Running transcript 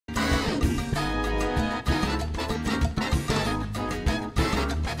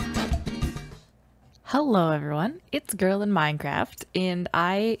Hello everyone, it's Girl in Minecraft, and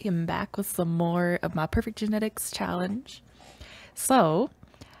I am back with some more of my Perfect Genetics challenge.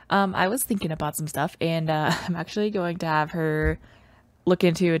 I was thinking about some stuff, and I'm actually going to have her look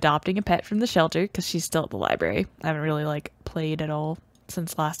into adopting a pet from the shelter because she's still at the library. I haven't really played at all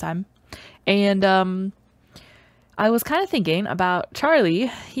since last time, and I was kind of thinking about Charlie.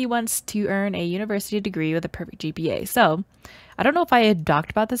 He wants to earn a university degree with a perfect GPA. So, I don't know if I had talked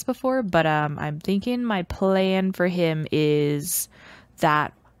about this before, but I'm thinking my plan for him is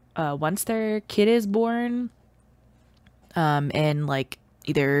that once their kid is born, and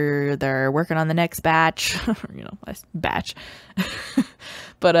either they're working on the next batch, batch,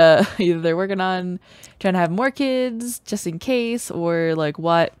 but either they're working on trying to have more kids just in case, or like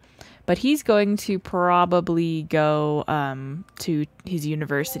what. But he's going to probably go to his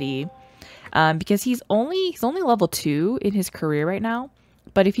university because he's only level 2 in his career right now.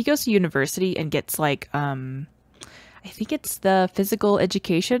 But if he goes to university and gets I think it's the physical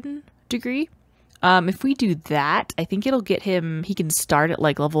education degree. If we do that, I think it'll get him, he can start at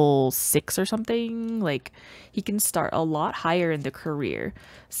like level 6 or something. Like he can start a lot higher in the career.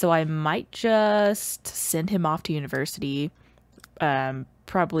 So I might just send him off to university,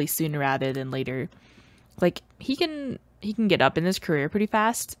 probably sooner rather than later. Like he can get up in this career pretty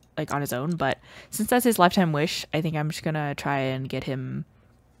fast, like on his own, but since that's his lifetime wish, I think I'm just gonna try and get him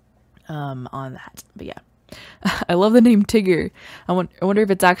on that. But yeah. I love the name Tigger. I wonder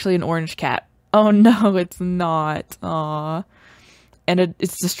if it's actually an orange cat. Oh no, it's not. Aw. And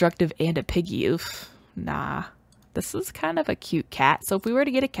it's destructive and a piggy. Oof. Nah. This is kind of a cute cat. So if we were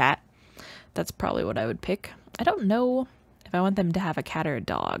to get a cat, that's probably what I would pick. I don't know if I want them to have a cat or a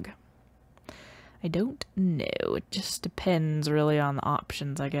dog. I don't know. It just depends really on the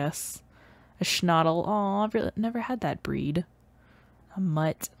options, I guess. A schnoddle. Aw, I've really never had that breed. A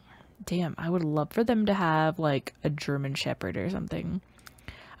mutt. Damn, I would love for them to have like a German Shepherd or something.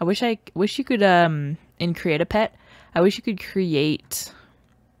 I wish you could and create a pet. I wish you could create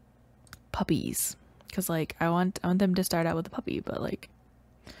puppies, because like I want them to start out with a puppy, but like,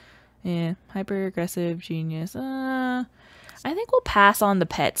 yeah, hyper aggressive genius. I think we'll pass on the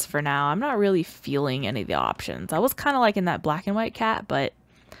pets for now. I'm not really feeling any of the options. I was kind of like in that black and white cat, but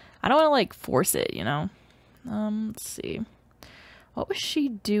I don't want to like force it, you know. Let's see. What was she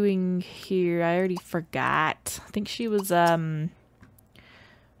doing here? I already forgot. I think she was working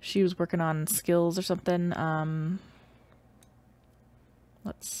on skills or something.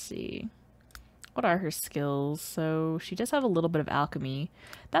 Let's see. What are her skills? So she does have a little bit of alchemy.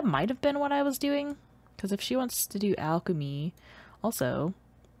 That might have been what I was doing, because if she wants to do alchemy, also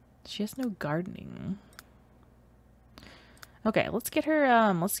she has no gardening. Okay, let's get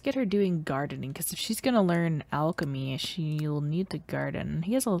her doing gardening, because if she's gonna learn alchemy, she'll need to garden.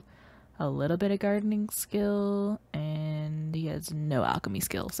 He has a little bit of gardening skill, and he has no alchemy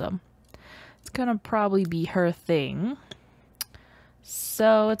skill, so it's gonna probably be her thing.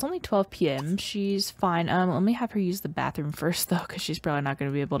 So it's only 12 p.m. She's fine. Let me have her use the bathroom first, though, because she's probably not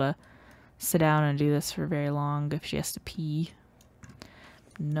gonna be able to sit down and do this for very long if she has to pee.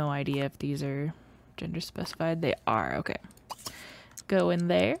 No idea if these are gender specified. They are. Okay. Go in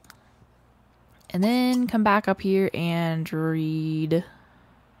there. And then come back up here and read.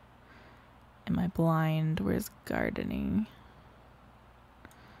 Am I blind? Where's gardening?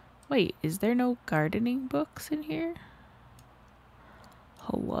 Wait, is there no gardening books in here?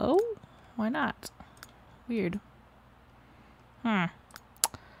 Hello? Why not? Weird.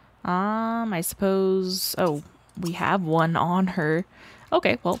 I suppose... Oh, we have one on her.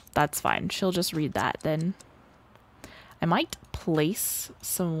 Okay, well, that's fine. She'll just read that then. I might place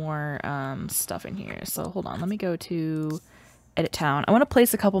some more stuff in here. So hold on, let me go to Edit Town. I want to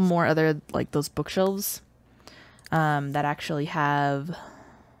place a couple more other, like, those bookshelves that actually have...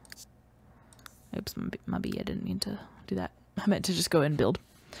 Oops, my B, I didn't mean to do that. I meant to just go and build.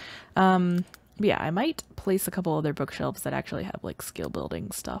 Yeah, I might place a couple other bookshelves that actually have, like, skill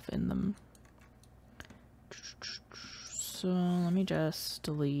building stuff in them. So let me just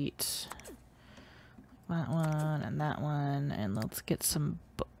delete that one, and let's get some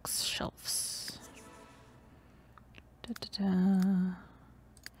bookshelves.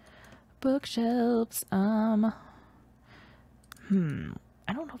 Bookshelves. I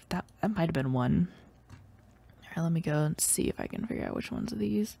don't know if that might have been one. Alright, let me go and see if I can figure out which ones of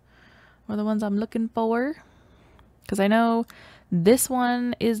these are the ones I'm looking for. Because I know this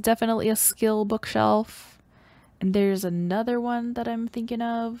one is definitely a skill bookshelf. And there's another one that I'm thinking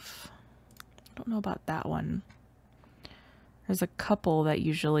of. I don't know about that one. There's a couple that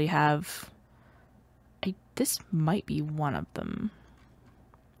usually have... This might be one of them.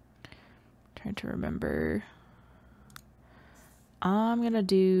 Trying to remember. I'm gonna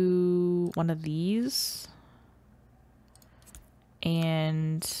do one of these.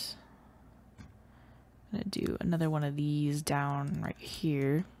 And I'm gonna do another one of these down right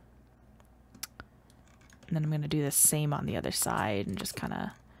here. And then I'm gonna do the same on the other side and just kind of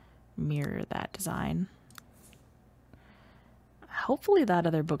mirror that design. Hopefully that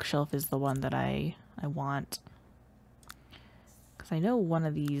other bookshelf is the one that I want. Because I know one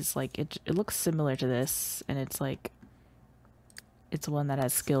of these, like, it looks similar to this, and it's like, it's one that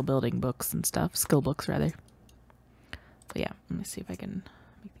has skill building books and stuff. Skill books, rather. But yeah, let me see if I can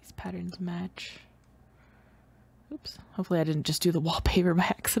make these patterns match. Oops. Hopefully I didn't just do the wallpaper by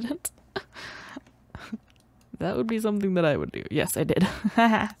accident. That would be something that I would do. Yes, I did.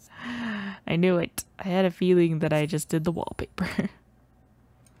 I knew it. I had a feeling that I just did the wallpaper.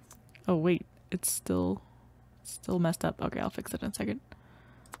 Oh wait, it's still messed up. Okay, I'll fix it in a second.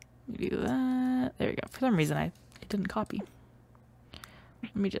 Do that. There we go. For some reason it didn't copy.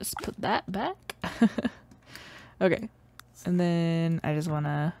 Let me just put that back. Okay. And then I just want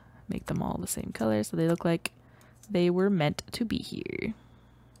to make them all the same color so they look like they were meant to be here.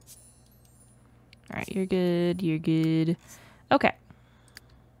 Alright, you're good, you're good. Okay.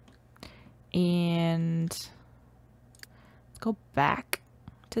 And let's go back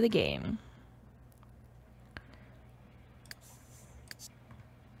to the game.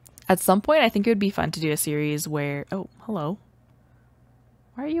 At some point, I think it would be fun to do a series where... Oh, hello.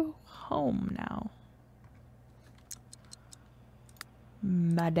 Why are you home now?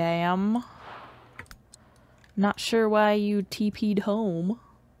 Madame. Not sure why you TP'd home.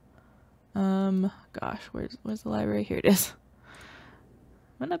 Gosh, where's the library? Here it is.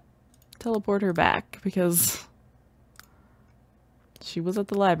 I'm gonna teleport her back because she was at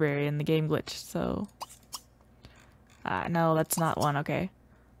the library and the game glitched, so... no, that's not one, okay.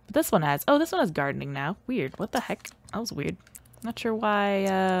 But this one has... Oh, this one has gardening now. Weird. What the heck? That was weird. Not sure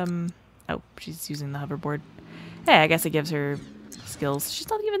why, Oh, she's using the hoverboard. Hey, I guess it gives her skills. She's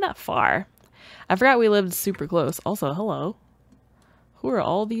not even that far. I forgot we lived super close. Also, hello. Who are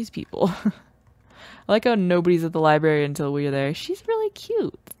all these people? I like how nobody's at the library until we're there. She's really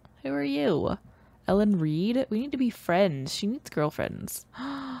cute. Who are you? Ellen Reed? We need to be friends. She needs girlfriends.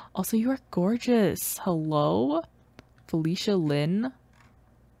 Also, you are gorgeous. Hello? Felicia Lynn?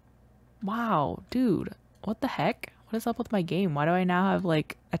 Wow, dude. What the heck? What is up with my game? Why do I now have,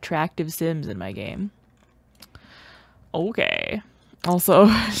 like, attractive Sims in my game? Okay. Also,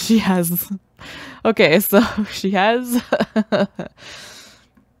 she has... Okay, so she has...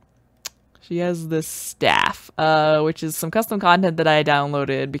 She has this staff, which is some custom content that I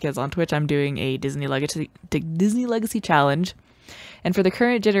downloaded because on Twitch I'm doing a Disney Legacy challenge. And for the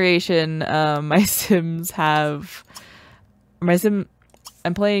current generation, my Sims have... I'm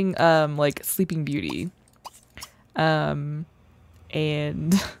playing, like, Sleeping Beauty. And... I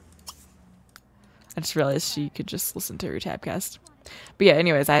just realized she could just listen to her Tabcast. But yeah,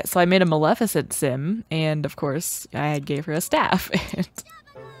 anyways, so I made a Maleficent Sim, and of course, I gave her a staff, and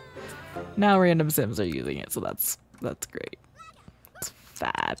now random Sims are using it, so that's great. It's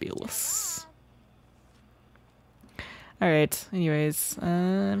fabulous. Alright, anyways,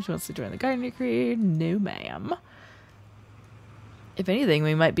 she wants to join the gardening crew. No, ma'am. If anything,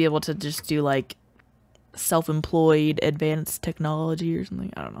 we might be able to just do, like, self-employed advanced technology or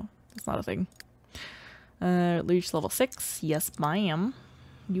something. I don't know. It's not a thing. Reach level 6. Yes, ma'am.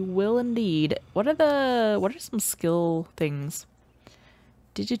 You will indeed. What are some skill things?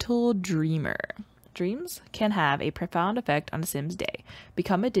 Digital Dreamer. Dreams can have a profound effect on a Sim's day.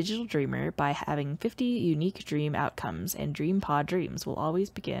 Become a digital dreamer by having 50 unique dream outcomes, and Dream Pod dreams will always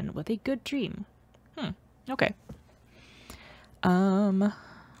begin with a good dream. Okay.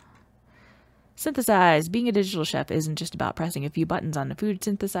 Synthesize. Being a digital chef isn't just about pressing a few buttons on a food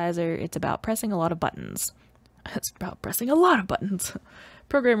synthesizer. It's about pressing a lot of buttons. It's about pressing a lot of buttons.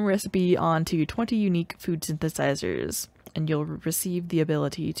 Program a recipe onto 20 unique food synthesizers, and you'll receive the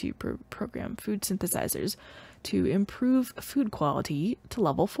ability to program food synthesizers to improve food quality to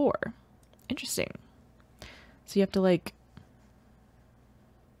level 4. Interesting. So you have to, like...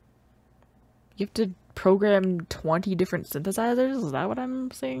 You have to program 20 different synthesizers? Is that what I'm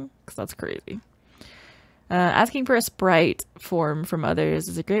saying? Because that's crazy. Asking for a sprite form from others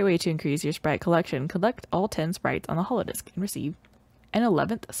is a great way to increase your sprite collection. Collect all 10 sprites on the holodisk and receive an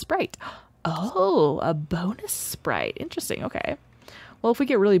 11th sprite. Oh, a bonus sprite. Interesting. Okay. Well, if we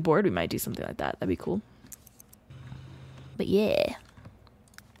get really bored, we might do something like that. That'd be cool. But yeah.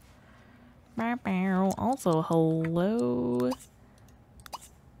 Also, hello.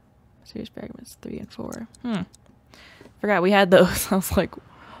 Serious fragments 3 and 4. Forgot we had those. I was like,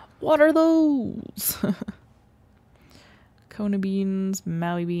 What are those? Kona beans,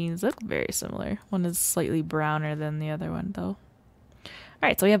 Maui beans look very similar. One is slightly browner than the other one, though.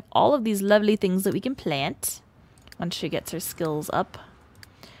 Alright, so we have all of these lovely things that we can plant once she gets her skills up.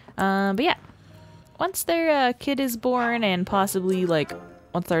 But yeah, once their kid is born and possibly, like,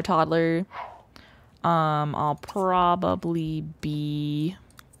 once they're a toddler, I'll probably be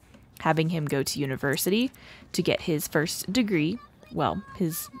having him go to university to get his first degree. Well,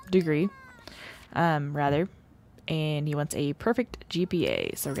 his degree, rather. And he wants a perfect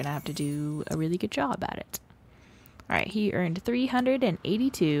GPA, so we're gonna have to do a really good job at it. Alright, he earned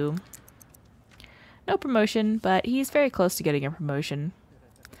 382. No promotion, but he's very close to getting a promotion.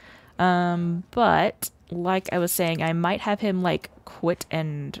 But, like I was saying, I might have him, like, quit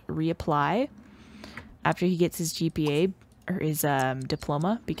and reapply after he gets his GPA, or his,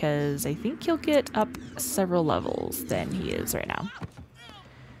 diploma, because I think he'll get up several levels than he is right now.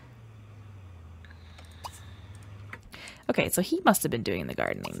 Okay, so he must have been doing the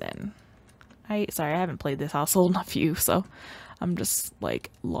gardening then. Sorry, I haven't played this household in a few, so I'm just,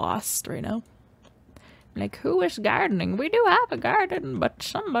 like, lost right now. Like, who is gardening? We do have a garden, but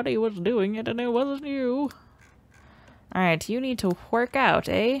somebody was doing it and it wasn't you. Alright, you need to work out,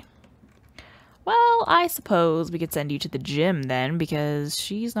 eh? Well, I suppose we could send you to the gym then, because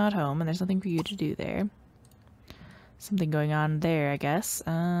she's not home and there's nothing for you to do there. Something going on there, I guess.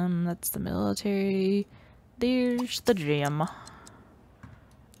 That's the military. There's the gym.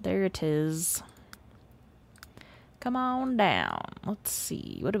 There it is. Come on down. Let's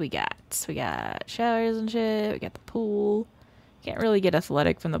see. What do we got? We got showers and shit. We got the pool. Can't really get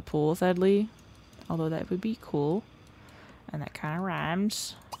athletic from the pool, sadly. Although that would be cool. And that kind of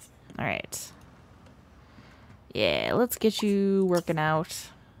rhymes. Alright. Yeah, let's get you working out.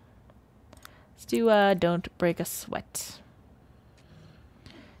 Let's do, don't break a sweat.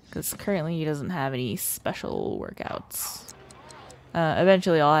 Because currently he doesn't have any special workouts.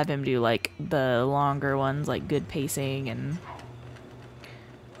 Eventually I'll have him do, like, the longer ones, like good pacing and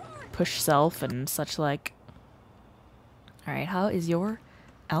push self and such like. Alright, how is your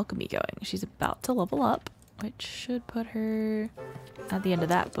alchemy going? She's about to level up, which should put her at the end of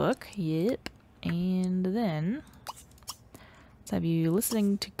that book. Yep. And then let's have you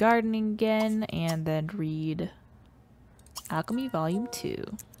listening to gardening again and then read Alchemy Volume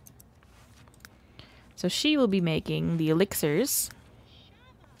 2. So she will be making the elixirs.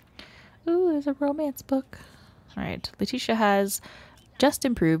 Ooh, there's a romance book. Alright, Letitia has just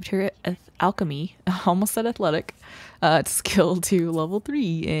improved her alchemy, almost said athletic, skill to level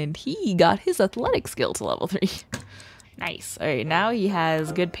 3, and he got his athletic skill to level 3. Nice. Alright, now he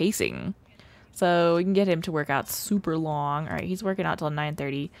has good pacing. So we can get him to work out super long. Alright, he's working out till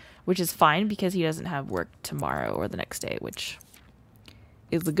 9:30, which is fine because he doesn't have work tomorrow or the next day, which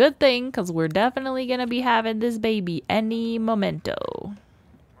is a good thing because we're definitely going to be having this baby any momento.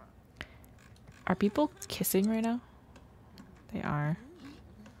 Are people kissing right now? They are.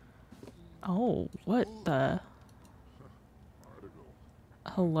 Oh, what the?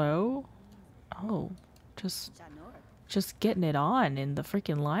 Hello? Oh, just getting it on in the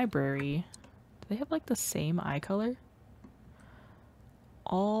freaking library. Do they have like the same eye color?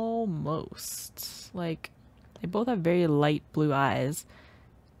 Almost. Like, they both have very light blue eyes.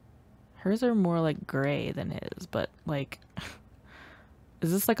 Hers are more like gray than his, but like,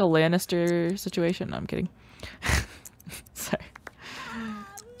 is this like a Lannister situation? No, I'm kidding. Sorry.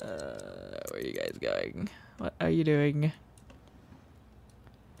 Where are you guys going? What are you doing?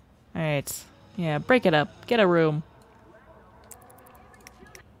 Alright. Yeah, break it up. Get a room.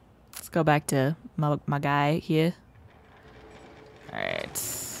 Let's go back to my guy here. Alright.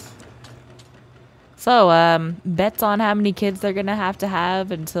 So, bets on how many kids they're gonna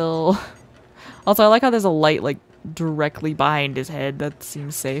have until... Also, I like how there's a light, like, directly behind his head. That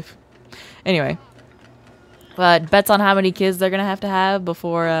seems safe. Anyway. But bets on how many kids they're gonna have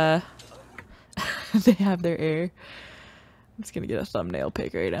before, they have their heir. I'm just gonna get a thumbnail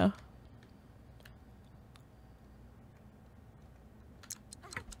pic right now.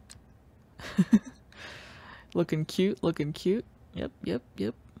 Looking cute, looking cute. Yep, yep,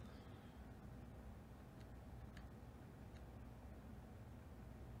 yep.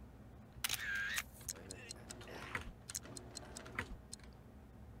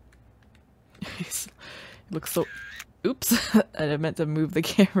 Looks so... Oops. I meant to move the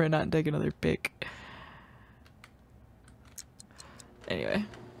camera, not take another pic. Anyway.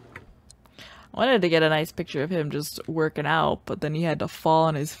 I wanted to get a nice picture of him just working out, but then he had to fall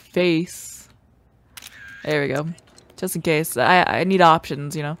on his face. There we go. Just in case. I need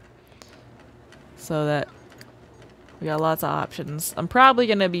options, you know? So that We got lots of options. I'm probably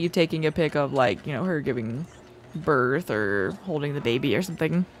gonna be taking a pic of, like, you know, her giving birth or holding the baby or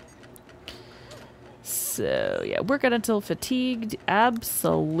something. So yeah, work on until fatigued.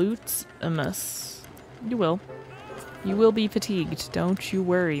 Absolute MS. You will. You will be fatigued. Don't you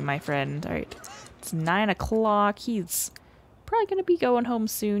worry, my friend. Alright. It's 9 o'clock. He's probably gonna be going home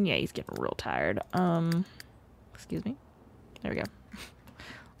soon. Yeah, he's getting real tired. Excuse me. There we go.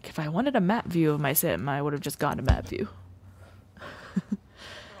 If I wanted a map view of my sim, I would have just gone to map view.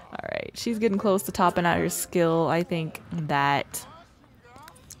 Alright, she's getting close to topping out her skill. I think that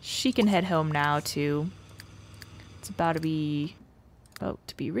she can head home now too. It's about to be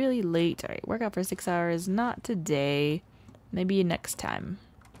really late. Alright, work out for 6 hours. Not today. Maybe next time.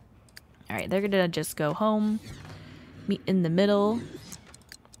 Alright, they're gonna just go home. Meet in the middle.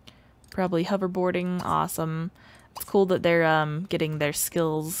 Probably hoverboarding. Awesome. It's cool that they're getting their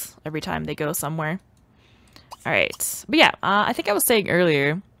skills every time they go somewhere. Alright. But yeah, I think I was saying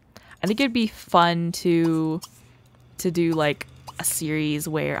earlier, I think it'd be fun to do like a series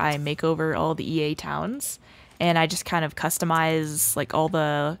where I make over all the EA towns and I just kind of customize like all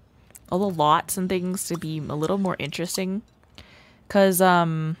the lots and things to be a little more interesting. Cause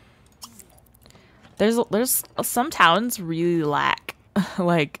there's some towns really lack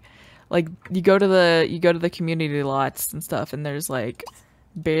like you go to the community lots and stuff and there's like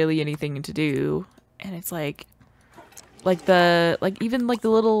barely anything to do, and it's like even like the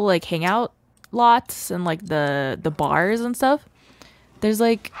little like hangout lots and like the bars and stuff, there's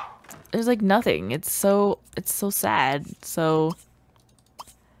like nothing. It's so sad. So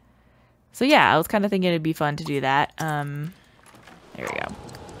yeah, I was kind of thinking it'd be fun to do that. There we go.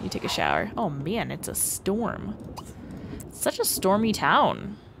 You take a shower. Oh man, it's a storm. It's such a stormy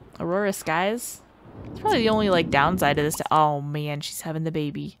town. Aurora skies. It's probably the only like downside to this. Oh man, she's having the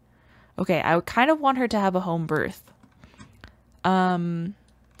baby. Okay, I kind of want her to have a home birth.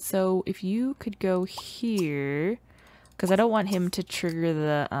 So if you could go here, because I don't want him to trigger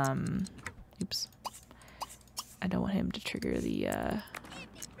the oops. I don't want him to trigger the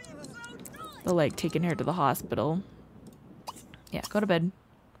like taking her to the hospital. Yeah, go to bed.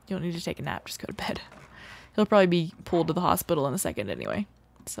 You don't need to take a nap, just go to bed. He'll probably be pulled to the hospital in a second anyway.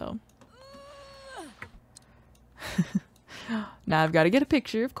 So now I've got to get a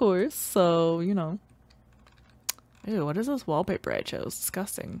picture, of course, so you know. Ew, what is this wallpaper I chose?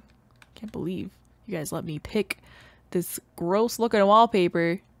 Disgusting. Can't believe you guys let me pick this gross looking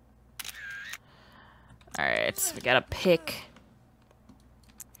wallpaper. Alright, so we gotta pick.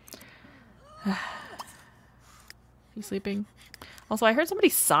 You sleeping? Also, I heard somebody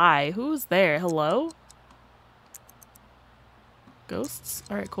sigh. Who was there? Hello? Ghosts?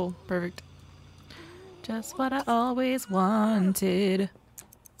 Alright, cool. Perfect. Just what I always wanted.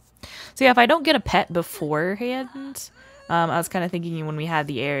 So yeah, if I don't get a pet beforehand, I was kind of thinking when we had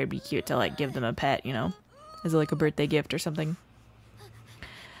the heir, it'd be cute to like give them a pet, you know, as like a birthday gift or something.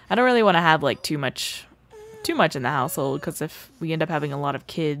 I don't really want to have like too much in the household, because if we end up having a lot of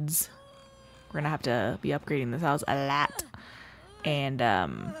kids, we're gonna have to be upgrading this house a lot, and I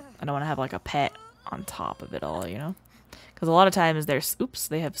don't want to have like a pet on top of it all, you know, because a lot of times there's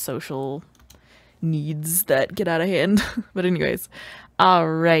they have social needs that get out of hand. But anyways, all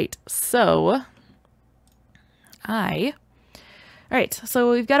right, so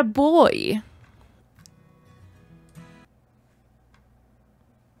so we've got a boy.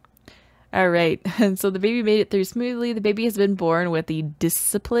 All right, and so the baby made it through smoothly. The baby has been born with the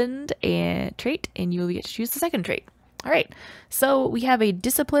disciplined trait, and you will get to choose the second trait. All right, so we have a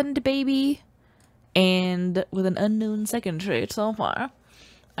disciplined baby and with an unknown second trait so far.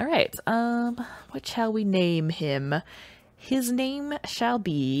 All right, what shall we name him? His name shall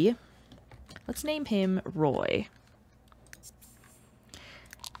be, let's name him Roy.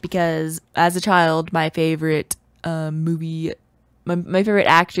 Because as a child, my favorite movie, my favorite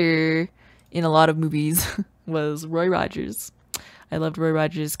actor in a lot of movies was Roy Rogers. I loved Roy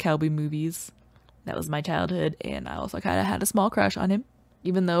Rogers' cowboy movies. That was my childhood, and I also kind of had a small crush on him,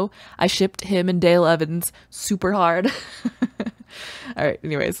 even though I shipped him and Dale Evans super hard. All right,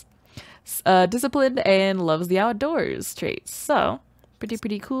 anyways. Disciplined and loves the outdoors traits. So,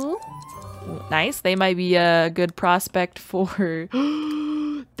 pretty cool. Nice. They might be a good prospect for...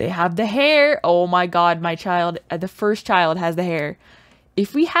 They have the hair. Oh my god, my child, the first child has the hair.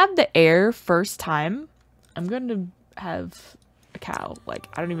 If we have the heir first time, I'm going to have a cow. Like,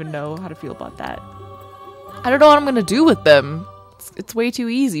 I don't even know how to feel about that. I don't know what I'm going to do with them. It's way too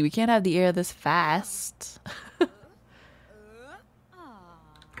easy. We can't have the heir this fast.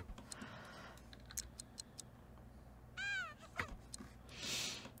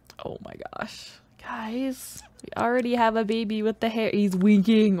 Oh my gosh. Guys, we already have a baby with the hair. He's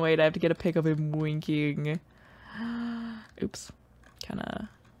winking. Wait, I have to get a pic of him winking. Oops. Kinda.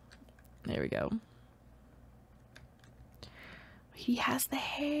 There we go. He has the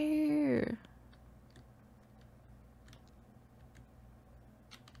hair.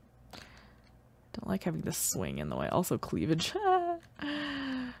 Don't like having the swing in the way. Also cleavage.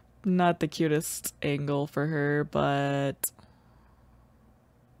 Not the cutest angle for her, but...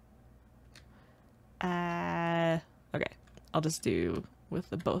 okay. I'll just do with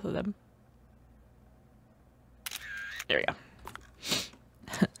the both of them. There we go.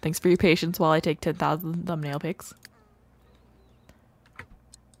 Thanks for your patience while I take 10,000 thumbnail pics.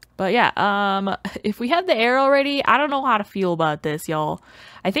 But yeah, if we have the air already, I don't know how to feel about this, y'all.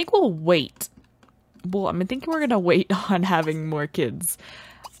 I think we'll wait. Well, I think we're gonna wait on having more kids.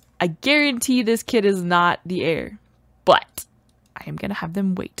 I guarantee this kid is not the heir, but I am gonna have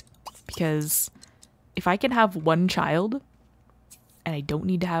them wait, because if I can have one child and I don't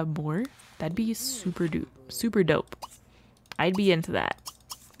need to have more, that'd be super dope. I'd be into that.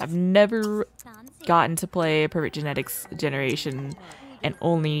 I've never gotten to play a Perfect Genetics generation and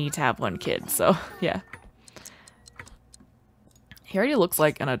only need to have one kid, so yeah. He already looks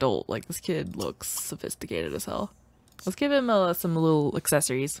like an adult. Like, this kid looks sophisticated as hell. Let's give him some little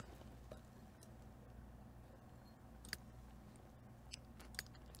accessories.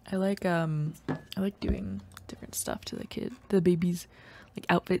 I like doing different stuff to the babies, like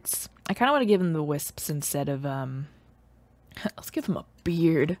outfits. I kind of want to give him the wisps instead of let's give him a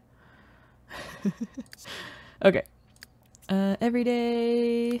beard. Okay. Every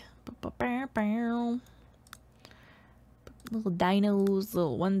day. Little dinos,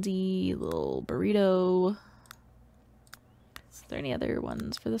 little onesie, little burrito. Is there any other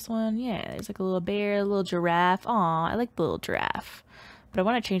ones for this one? Yeah, there's like a little bear, a little giraffe. Aw, I like the little giraffe. But I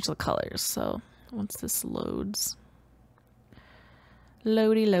want to change the colors, so once this loads.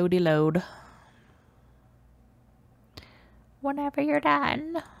 Loady, loady, load. Whenever you're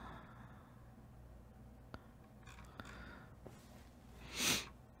done.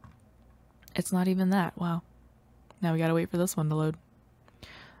 It's not even that. Wow. Now we gotta wait for this one to load.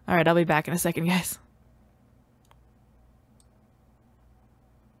 Alright, I'll be back in a second, guys.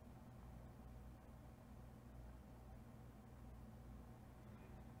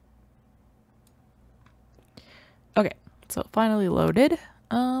 Okay, so it finally loaded.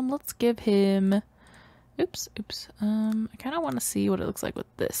 Let's give him... Oops. I kind of want to see what it looks like with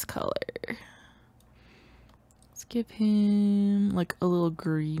this color. Let's give him, like, a little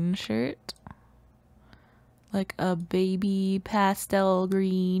green shirt. Like a baby pastel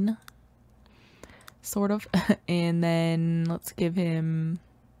green. Sort of. And then let's give him...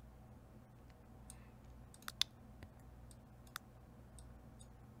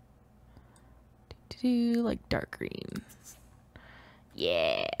 like dark green.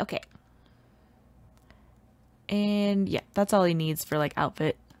 Yeah, okay. And yeah, that's all he needs for like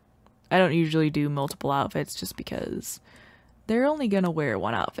outfit. I don't usually do multiple outfits just because they're only gonna wear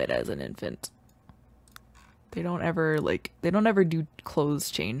one outfit as an infant. They don't ever do clothes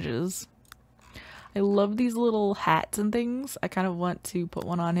changes. I love these little hats and things. I kind of want to put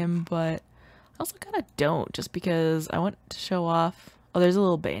one on him, but I also kind of don't, just because I want to show off. Oh, there's a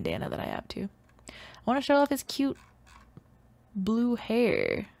little bandana that I have too. I want to show off his cute blue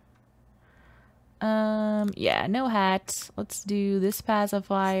hair. Yeah, no hat. Let's do this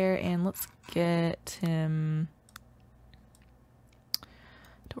pacifier and let's get him... I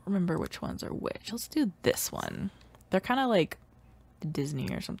don't remember which ones are which. Let's do this one. They're kind of like Disney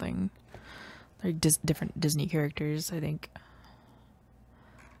or something. They're different Disney characters, I think.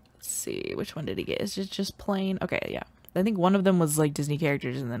 Let's see, which one did he get? Is it just plain? Okay, yeah. I think one of them was like Disney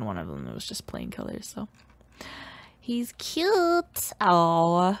characters and then one of them was just plain colors, so. He's cute.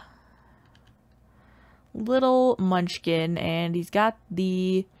 Oh, little munchkin, and he's got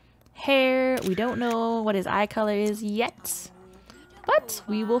the hair. We don't know what his eye color is yet, but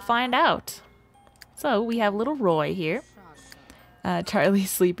we will find out. So we have little Roy here.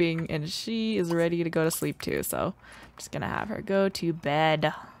 Charlie's sleeping and she is ready to go to sleep too, so I'm just gonna have her go to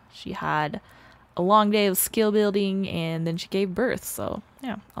bed. She had a long day of skill building and then she gave birth, so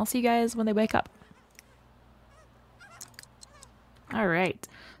yeah, I'll see you guys when they wake up. Alright,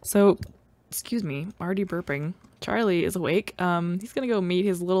 so excuse me, already burping. Charlie is awake. He's gonna go meet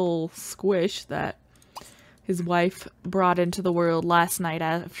his little squish that his wife brought into the world last night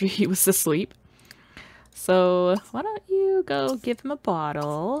after he was asleep. So why don't you go give him a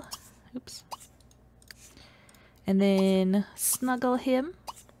bottle. Oops. And then snuggle him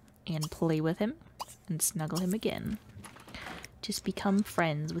and play with him and snuggle him again. Just become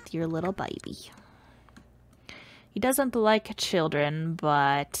friends with your little baby. He doesn't like children,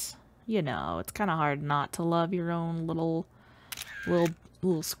 but you know, it's kind of hard not to love your own little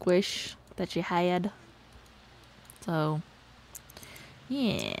squish that you had. So,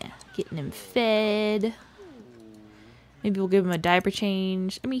 yeah, getting him fed. Maybe we'll give him a diaper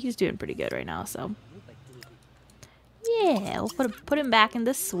change. I mean, he's doing pretty good right now, so. Yeah, we'll put him back in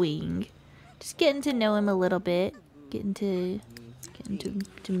the swing. Just getting to know him a little bit. Getting to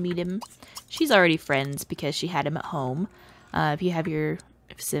meet him. She's already friends because she had him at home. If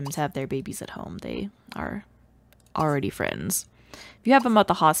Sims have their babies at home, they are already friends. If you have them at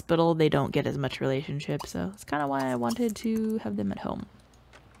the hospital, they don't get as much relationship, so that's kind of why I wanted to have them at home.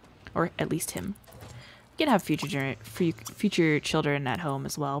 Or at least him. We can have future children at home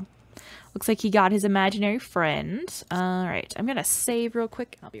as well. Looks like he got his imaginary friend. Alright, I'm gonna save real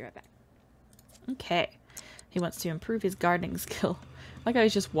quick. I'll be right back. Okay. He wants to improve his gardening skill. Like I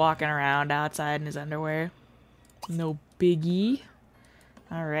was just walking around outside in his underwear. No biggie.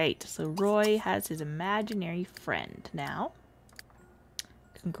 Alright, so Roy has his imaginary friend now.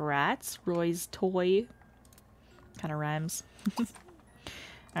 Congrats. Roy's toy. Kind of rhymes.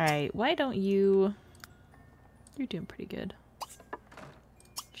 Alright, why don't you... You're doing pretty good.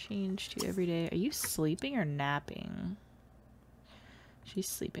 Change to everyday. Are you sleeping or napping? She's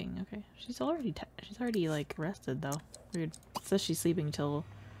sleeping. Okay. She's already like rested though. Weird. It says she's sleeping till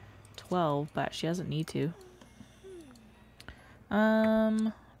 12, but she doesn't need to.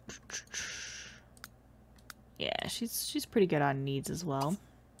 Yeah, she's pretty good on needs as well.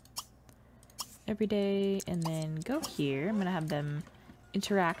 Every day, and then go here. I'm gonna have them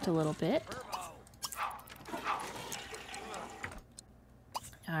interact a little bit.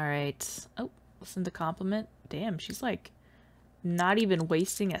 Alright. Oh, listen to compliment. Damn, she's like not even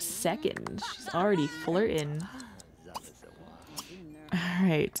wasting a second. She's already flirting.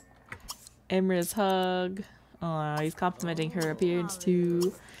 Alright. Emra's hug. Oh, he's complimenting her appearance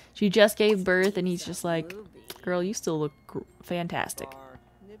too. She just gave birth and he's just like, girl, you still look fantastic.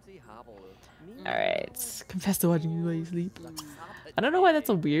 Alright. Confess to watching you while you sleep. I don't know why that's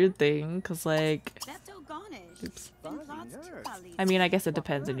a weird thing, because like... Oops. I mean, I guess it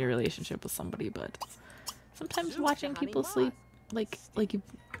depends on your relationship with somebody, but sometimes watching people sleep, like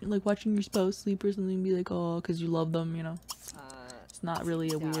watching your spouse sleep or something, be like, oh, because you love them, you know. It's not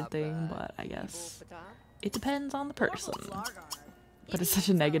really a weird thing, but I guess it depends on the person. But it's such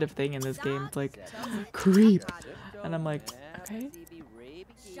a negative thing in this game. It's like, creep. And I'm like, okay.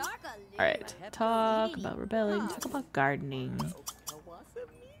 Alright, talk about rebelling, talk about gardening.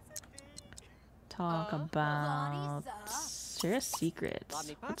 Talk about... Share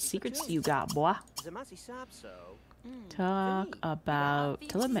secrets. What secrets do you got, boy? Talk about...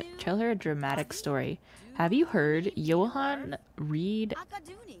 Tell her a dramatic story. Have you heard Johan Reed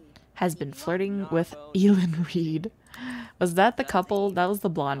has been flirting with Elin Reed? Was that the couple? That was the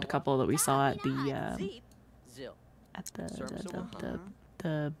blonde couple that we saw at the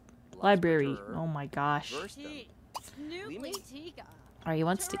library. Oh my gosh. Alright, he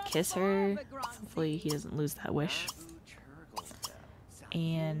wants to kiss her. Hopefully he doesn't lose that wish.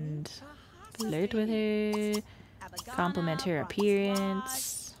 And flirt with her. Compliment her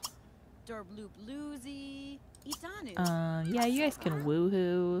appearance. Yeah, you guys can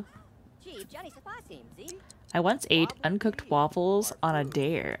woohoo. I once ate uncooked waffles on a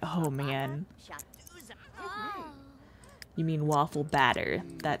dare. Oh man. You mean waffle batter.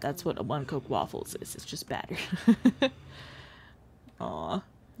 That's what uncooked waffles is. It's just batter. Aw.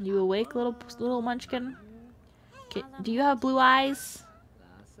 You awake, little munchkin? Do you have blue eyes?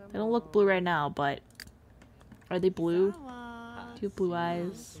 They don't look blue right now, but... Are they blue? Do you have blue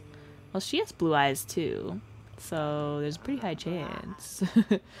eyes? Well, she has blue eyes too. So, there's a pretty high chance.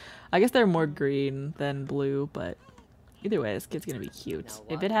 I guess they're more green than blue, but... Either way, this kid's gonna be cute.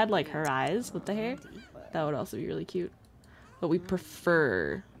 If it had, like, her eyes with the hair, that would also be really cute. But we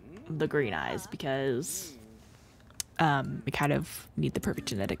prefer the green eyes because... we kind of need the perfect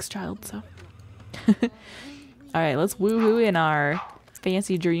genetics child, so. Alright, let's woohoo in our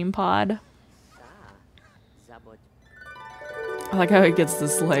fancy dream pod. I like how it gets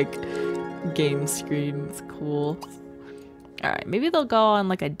this, like, game screen. It's cool. Alright, maybe they'll go on,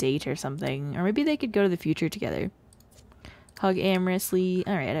 like, a date or something. Or maybe they could go to the future together. Hug amorously.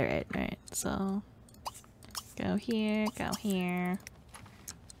 Alright. So, go here, go here.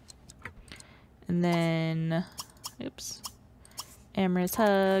 And then... Oops. Amorous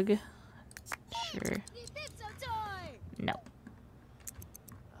hug. Sure. No.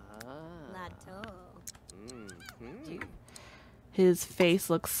 His face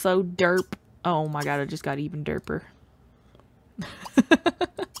looks so derp. Oh my god, it just got even derper.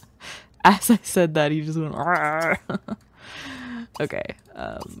 As I said that, he just went. Okay.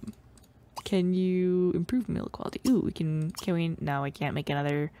 Can you improve meal quality? Ooh, we can. Can we? No, I can't make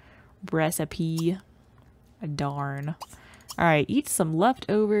another recipe. Darn. All right, eat some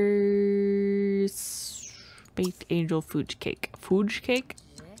leftovers. Baked angel fudge cake. Fudge cake?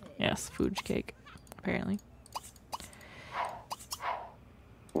 Yes, fudge cake. Apparently.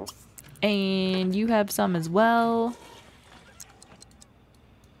 And you have some as well.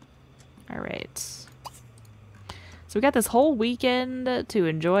 Alright. So we got this whole weekend to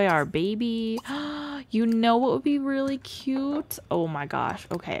enjoy our baby. You know what would be really cute? Oh my gosh.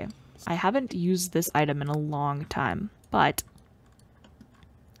 Okay. I haven't used this item in a long time, but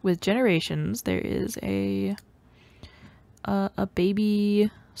with Generations, there is a baby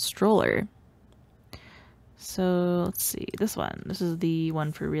stroller. So let's see, this one. This is the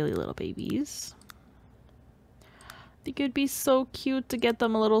one for really little babies. I think it'd be so cute to get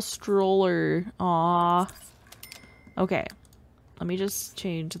them a little stroller. Aww. Okay, let me just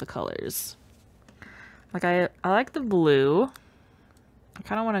change the colors. Like I like the blue. I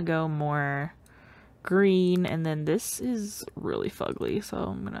kind of want to go more green, and then this is really fugly, so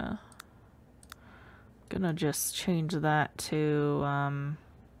I'm gonna just change that to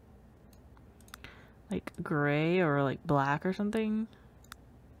like gray or like black or something.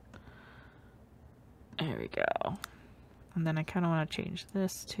 There we go. And then I kind of want to change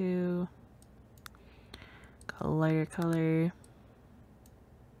this to color.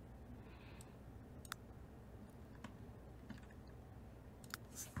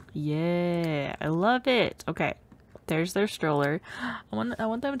 Yeah, I love it. Okay, there's their stroller. I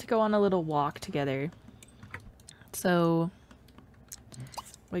want them to go on a little walk together. So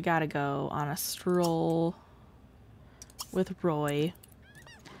we gotta go on a stroll with Roy.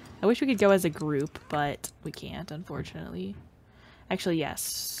 I wish we could go as a group, but we can't, unfortunately. Actually, yes.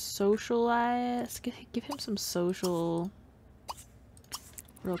 Socialize. Give him some social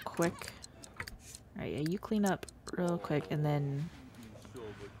real quick. Alright, yeah, you clean up real quick, and then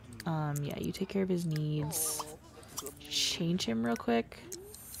yeah, you take care of his needs. Change him real quick.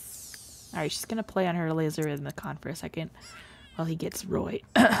 Alright, she's gonna play on her laser in the con for a second while he gets Roy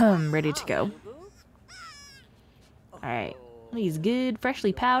ready to go. Alright, he's good,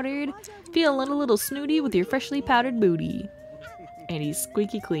 freshly powdered. Feeling a little snooty with your freshly powdered booty. And he's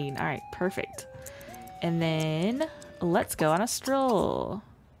squeaky clean. Alright, perfect. And then let's go on a stroll.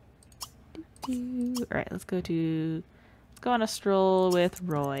 Alright, let's go on a stroll with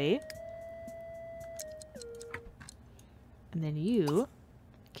Roy. And then you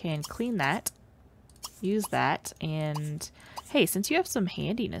can clean that, use that, and hey, since you have some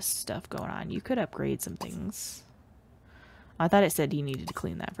handiness stuff going on, you could upgrade some things. I thought it said he needed to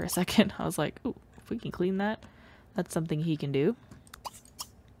clean that for a second. I was like, ooh, if we can clean that, that's something he can do.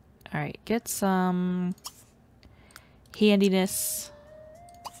 Alright, get some handiness,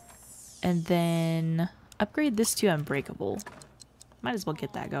 and then upgrade this to unbreakable. Might as well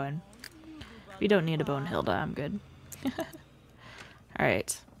get that going. We don't need a bone Hilda, I'm good.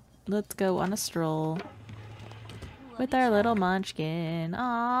 Alright, let's go on a stroll with our little munchkin.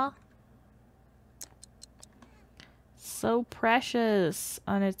 Aww. So precious.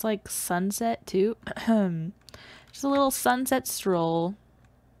 And it's like sunset too. Just a little sunset stroll.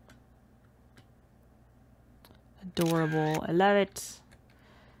 Adorable. I love it.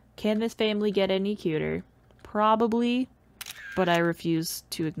 Can this family get any cuter? Probably, but I refuse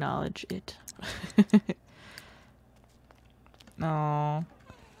to acknowledge it. Aww.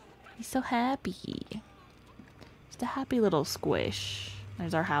 He's so happy. Just a happy little squish.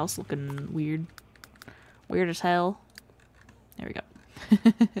 There's our house looking weird. Weird as hell. There we go.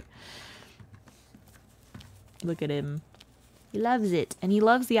 Look at him. He loves it. And he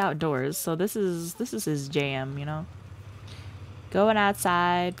loves the outdoors, so this is his jam, you know? Going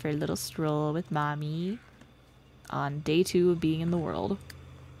outside for a little stroll with mommy on day 2 of being in the world.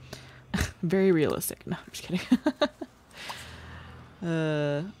 Very realistic. No, I'm just kidding.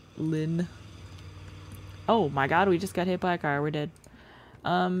 Lynn. Oh my god, we just got hit by a car. We're dead.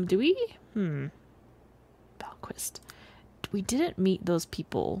 Do we? Valquist. We didn't meet those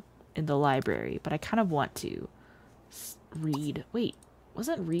people in the library, but I kind of want to. Reed. Wait,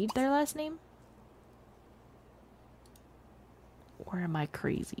 wasn't Reed their last name? Or am I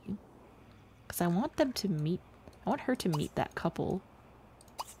crazy? Because I want them to meet... I want her to meet that couple.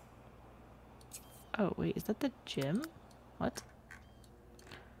 Oh, wait, is that the gym? What?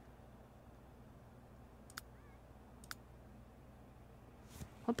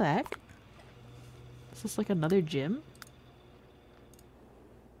 What the heck? Is this like another gym?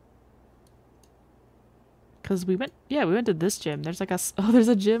 Because we went to this gym. There's like there's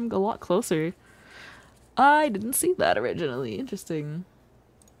a gym a lot closer. I didn't see that originally. Interesting.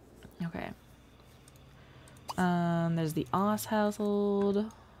 Okay. There's the Oz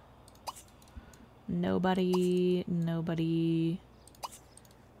household. Nobody.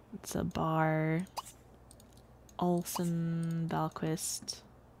 It's a bar. Olsen, Valquist.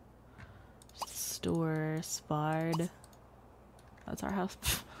 Store, Spard. That's our house.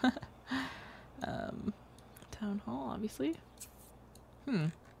 Town hall, obviously.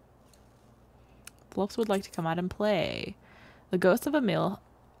 Fluffs would like to come out and play. The ghost of Emil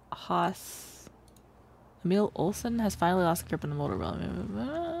Olsen has finally lost grip on the motor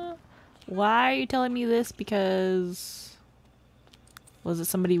realm. Why are you telling me this? Because was it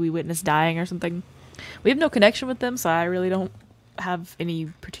somebody we witnessed dying or something? We have no connection with them, so I really don't have any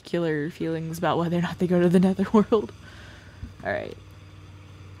particular feelings about whether or not they go to the netherworld. Alright.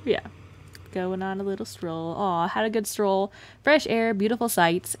 Yeah. Going on a little stroll. Aw, had a good stroll. Fresh air, beautiful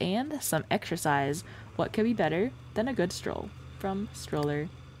sights, and some exercise. What could be better than a good stroll? From Stroller.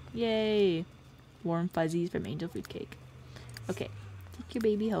 Yay! Warm fuzzies from Angel Food Cake. Okay. Take your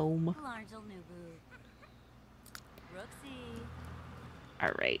baby home.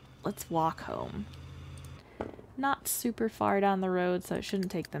 Alright. Let's walk home. Not super far down the road, so it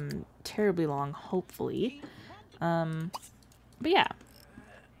shouldn't take them terribly long, hopefully. But yeah.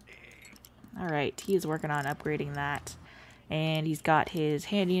 Alright, he is working on upgrading that. And he's got his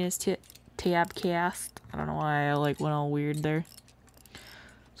handiness tab cast. I don't know why I went all weird there.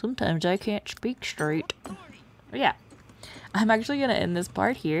 Sometimes I can't speak straight. But yeah. I'm actually going to end this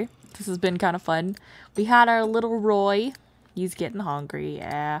part here. This has been kind of fun. We had our little Roy. He's getting hungry,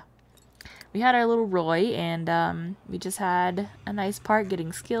 yeah. We had our little Roy, and we just had a nice part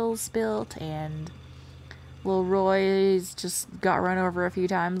getting skills built, and little Roy's just got run over a few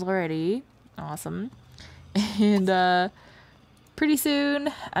times already. Awesome. And pretty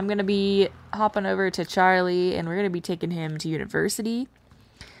soon, I'm going to be hopping over to Charlie, and we're going to be taking him to university.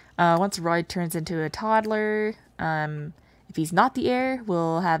 Once Roy turns into a toddler, if he's not the heir,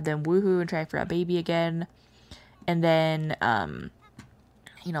 we'll have them woohoo and try for a baby again. And then,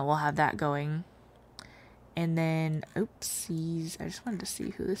 you know, we'll have that going. And then, oopsies, I just wanted to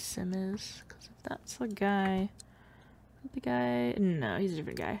see who this sim is. Because if that's the guy, no, he's a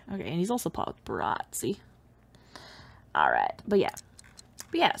different guy. Okay, and he's also paparazzi. Alright, but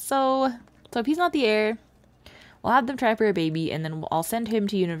yeah, so if he's not the heir, we'll have them try for a baby, and then I'll send him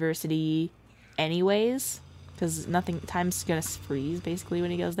to university anyways. Because time's gonna freeze, basically,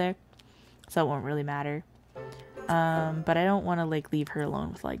 when he goes there. So it won't really matter. But I don't want to, leave her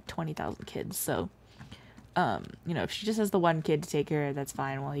alone with, 20,000 kids, so, you know, if she just has the one kid to take care of, that's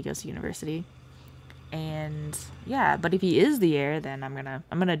fine while he goes to university. And, yeah, but if he is the heir, then I'm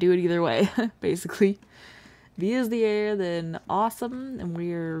gonna do it either way, basically. If he is the heir, then awesome, and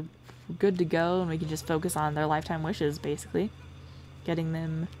we're good to go, and we can just focus on their lifetime wishes, basically. Getting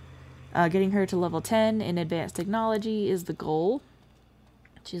her to level 10 in advanced technology is the goal.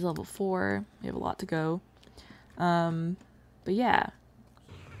 She's level 4, we have a lot to go. But yeah,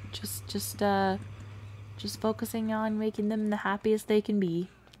 just focusing on making them the happiest they can be.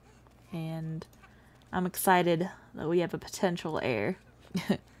 And I'm excited that we have a potential heir.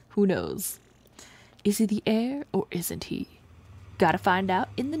 Who knows? Is he the heir or isn't he? Gotta find out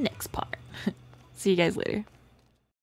in the next part. See you guys later.